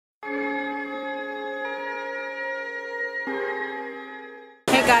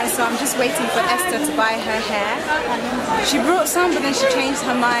Guys, so I'm just waiting for Esther to buy her hair. She brought some, but then she changed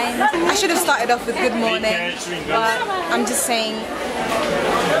her mind. I should have started off with good morning, but I'm just saying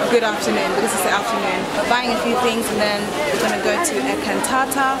good afternoon because it's the afternoon. We're buying a few things and then we're gonna go to a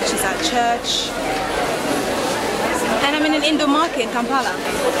CANTATA. She's at church. And I'm in an Indo market in Kampala.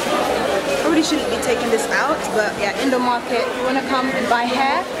 I really shouldn't be taking this out, but yeah, Indo market. If you wanna come and buy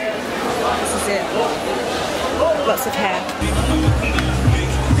hair, this is it. Lots of hair.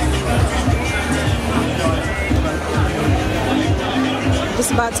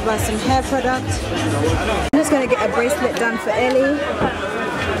 Just about to buy some hair product. I'm just gonna get a bracelet done for Ellie.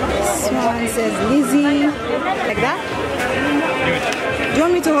 This one says Lizzie, like that. Do you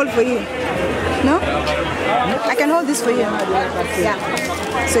want me to hold for you? No? I can hold this for you. Yeah.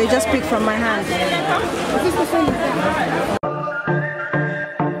 So you just pick from my hand.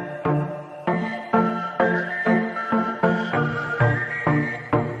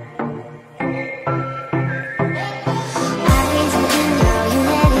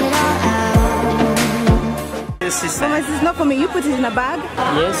 Thomas, it's not for me. You put it in a bag?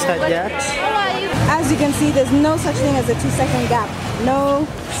 Yes, I got. As you can see, there's no such thing as a 2-second gap. No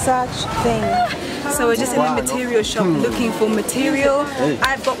such thing. So we're just in the material shop looking for material.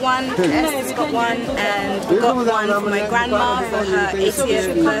 I've got one, Esther's got one, and we got one for my grandma for her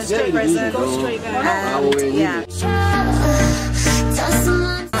 80th birthday present. And yeah.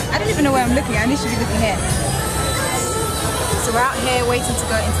 I don't even know where I'm looking. I need to be looking here. So we're out here waiting to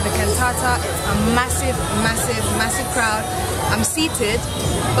go into the CANTATA. It's a massive, massive, massive crowd. I'm seated,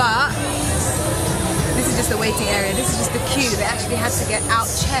 but this is just the waiting area. This is just the queue. They actually had to get out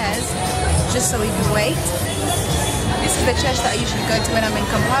chairs just so we could wait. This is the church that I usually go to when I'm in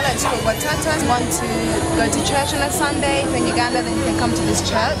Kampala. It's called WATOTO. If you want to go to church on a Sunday, if you're in Uganda, then you can come to this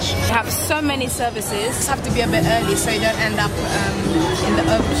church. They have so many services. You have to be a bit early so you don't end up in the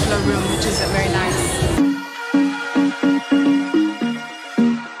overflow room, which is very nice.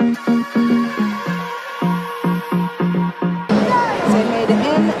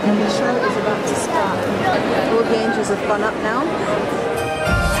 Have gone up now.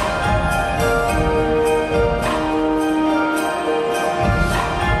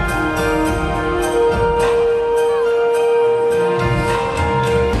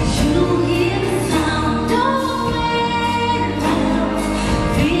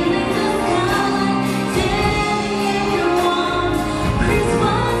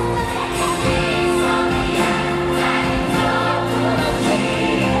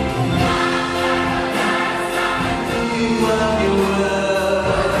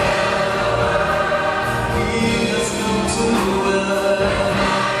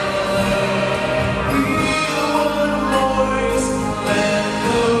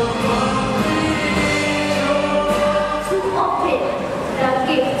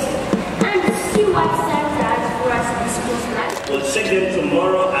 We'll check them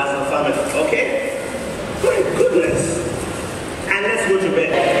tomorrow as a family, okay? My goodness. And let's go to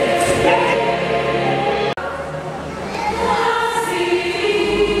bed.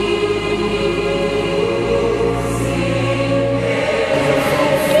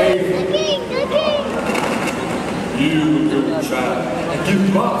 You good child. Give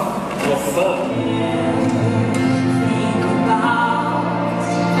birth to a son.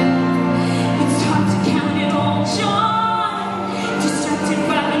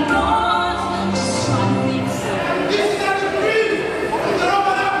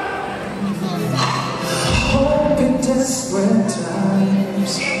 Desperate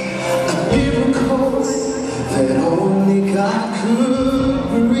times, a miracle that only God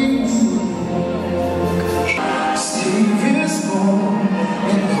could bring. Savior's born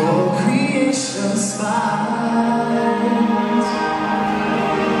and all creation smiles.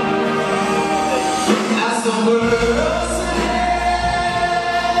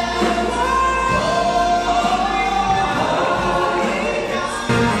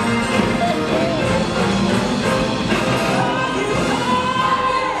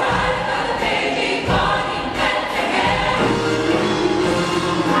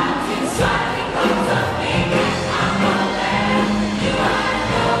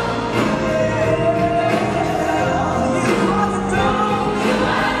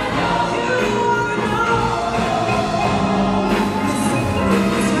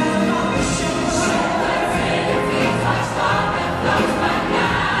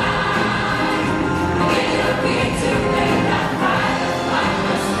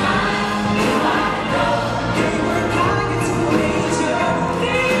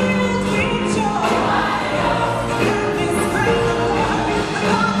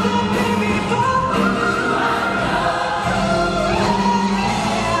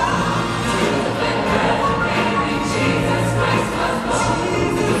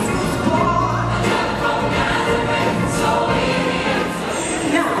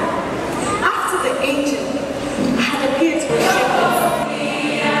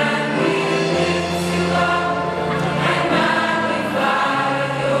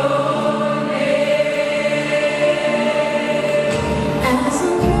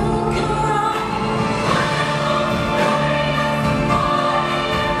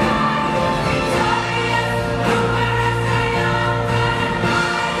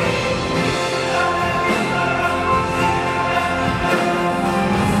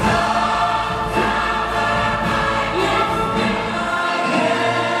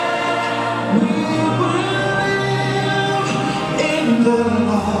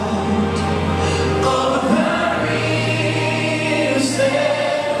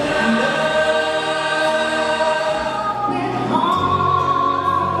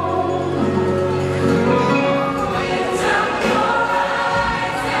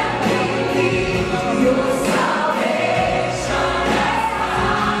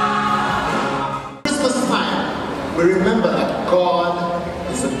 we remember that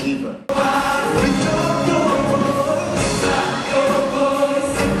God is a giver.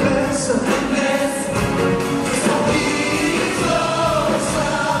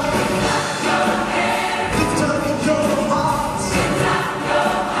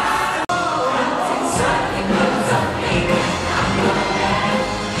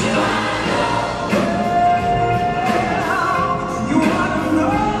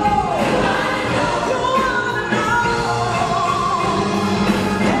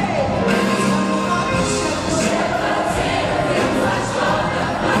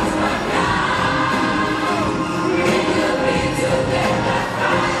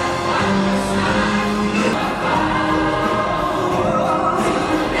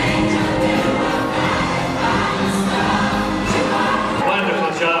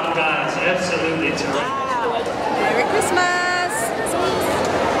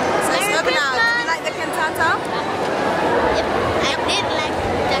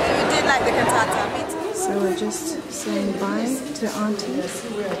 So we're just saying bye to aunties.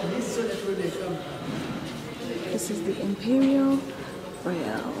 This is the Imperial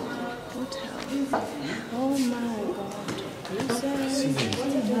Royal Hotel. Oh my god.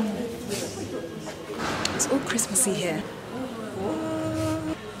 It's all Christmassy here.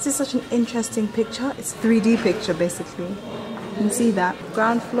 This is such an interesting picture. It's a 3D picture basically. You can see that.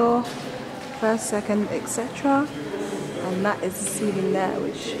 Ground floor, first, second, etc. And that is the ceiling there,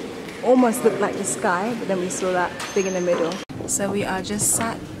 which almost looked like the sky, but then we saw that thing in the middle. So we are just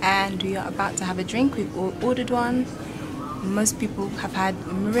sat and we are about to have a drink. We've all ordered one. Most people have had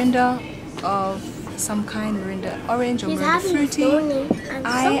Mirinda of some kind, Mirinda orange or Mirinda fruity.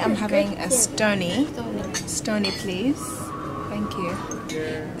 I am having a Stony. Stony, please. Thank you.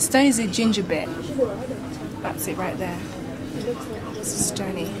 Stony is a ginger bit. That's it right there. It's a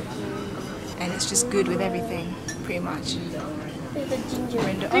Stony. And it's just good with everything, pretty much.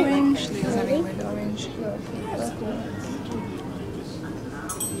 Mirinda orange. Leah's having Mirinda orange.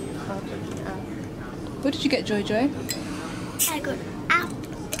 What did you get, Joy Joy? I got apple.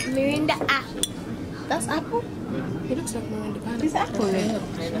 Mirinda apple. That's apple? It looks like Mirinda pineapple. Is apple then?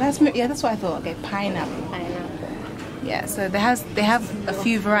 That's what I thought. Okay, pineapple. Yeah, so they have a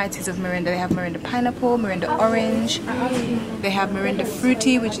few varieties of Mirinda. They have Mirinda pineapple, Mirinda orange. They have Mirinda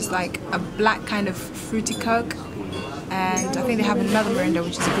fruity, which is like a black kind of fruity Coke. And I think they have another Mirinda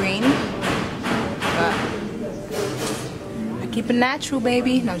which is green. But I keep it natural,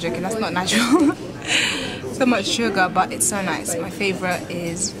 baby. No, I'm joking, that's not natural. So much sugar, but it's so nice. My favorite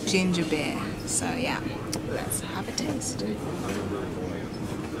is ginger beer. So yeah, let's have a taste.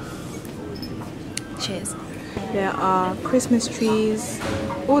 Cheers. There are Christmas trees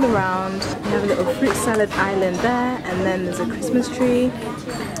all around. We have a little fruit salad island there, and then there's a Christmas tree.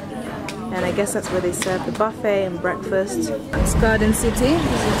 And I guess that's where they serve the buffet and breakfast. It's Garden City.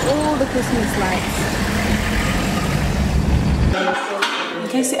 This is all the Christmas lights. In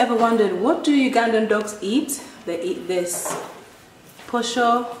case you ever wondered, what do Ugandan dogs eat? They eat this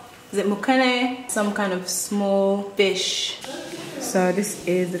posho, is it mukene? Some kind of small fish. So this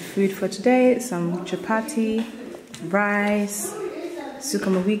is the food for today. Some chapati, rice,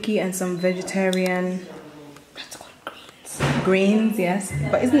 sukuma wiki, and some vegetarian greens, yes.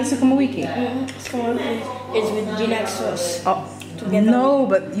 But isn't it sukuma wiki? Sukuma wiki is with Ginac sauce. Oh, no,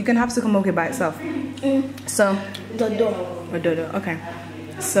 but you can have sukuma wiki by itself. So, Dodo. Or dodo, okay.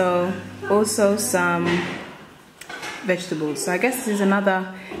 So, also some vegetables. So I guess this is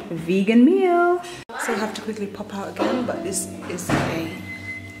another vegan meal. So I have to quickly pop out again, but this is a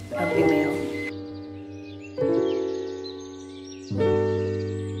lovely meal.